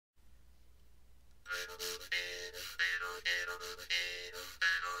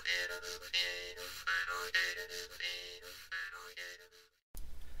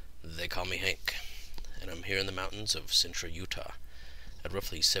They call me Hank, and I'm here in the mountains of central Utah at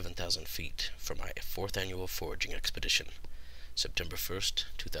roughly 7,000 feet for my 4th annual foraging expedition, September 1st,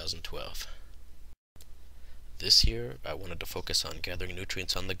 2012. This year, I wanted to focus on gathering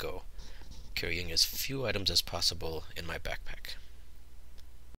nutrients on the go, carrying as few items as possible in my backpack.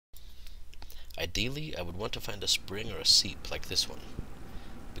 Ideally, I would want to find a spring or a seep like this one,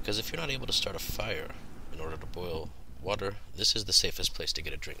 because if you're not able to start a fire in order to boil water, this is the safest place to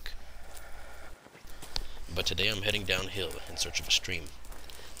get a drink. But today I'm heading downhill in search of a stream,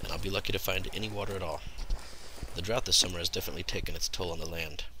 and I'll be lucky to find any water at all. The drought this summer has definitely taken its toll on the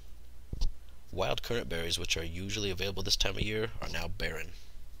land. Wild currant berries, which are usually available this time of year, are now barren.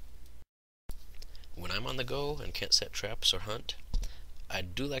 When I'm on the go and can't set traps or hunt, I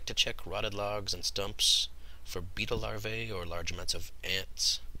do like to check rotted logs and stumps for beetle larvae or large amounts of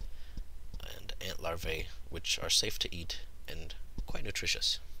ants and ant larvae, which are safe to eat and quite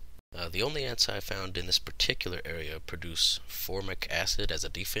nutritious. The only ants I found in this particular area produce formic acid as a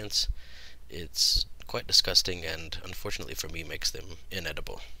defense. It's quite disgusting and, unfortunately for me, makes them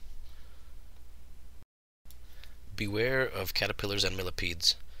inedible. Beware of caterpillars and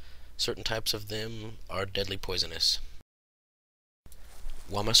millipedes. Certain types of them are deadly poisonous.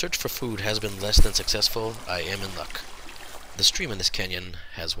 While my search for food has been less than successful, I am in luck. The stream in this canyon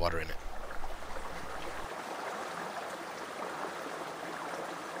has water in it.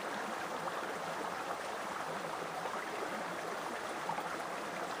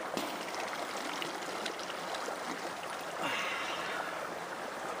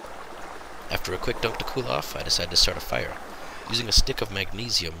 After a quick dunk to cool off, I decided to start a fire, using a stick of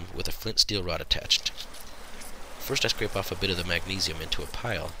magnesium with a flint steel rod attached. First I scrape off a bit of the magnesium into a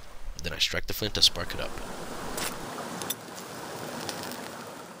pile, then I strike the flint to spark it up.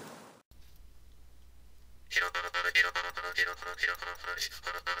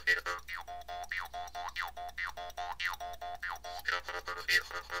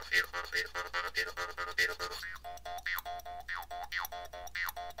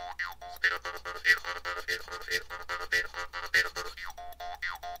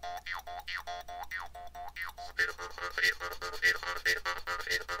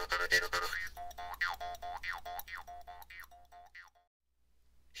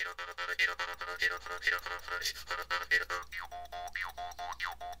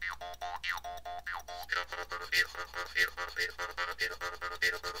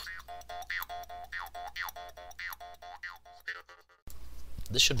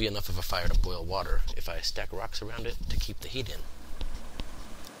 This should be enough of a fire to boil water if I stack rocks around it to keep the heat in.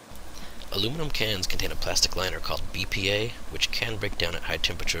 Aluminum cans contain a plastic liner called BPA, which can break down at high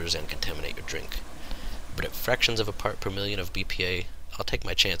temperatures and contaminate your drink. But at fractions of a part per million of BPA, I'll take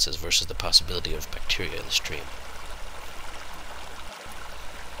my chances versus the possibility of bacteria in the stream.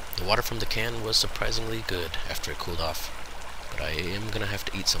 The water from the can was surprisingly good after it cooled off, but I am gonna have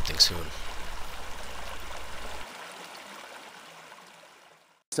to eat something soon.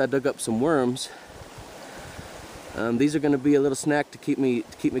 I dug up some worms. These are going to be a little snack to keep me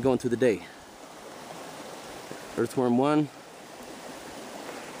going through the day. Earthworm 1.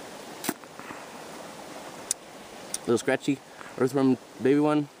 Little scratchy. Earthworm baby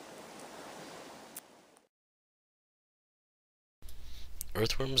 1.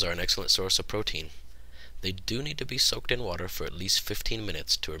 Earthworms are an excellent source of protein. They do need to be soaked in water for at least 15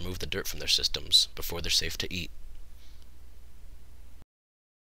 minutes to remove the dirt from their systems before they're safe to eat.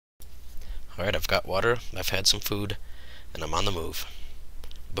 Alright, I've got water, I've had some food, and I'm on the move.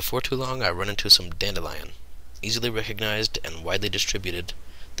 Before too long, I run into some dandelion. Easily recognized and widely distributed,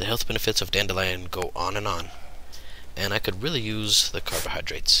 the health benefits of dandelion go on, and I could really use the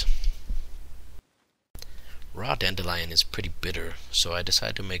carbohydrates. Raw dandelion is pretty bitter, so I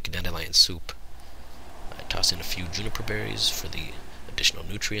decide to make dandelion soup. I toss in a few juniper berries for the additional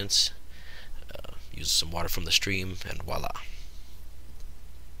nutrients, use some water from the stream, and voila.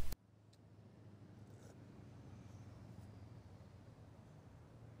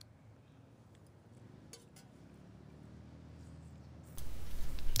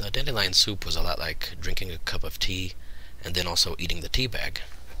 The dandelion soup was a lot like drinking a cup of tea and then also eating the tea bag.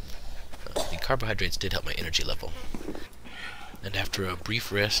 The carbohydrates did help my energy level. And after a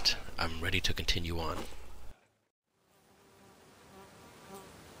brief rest, I'm ready to continue on.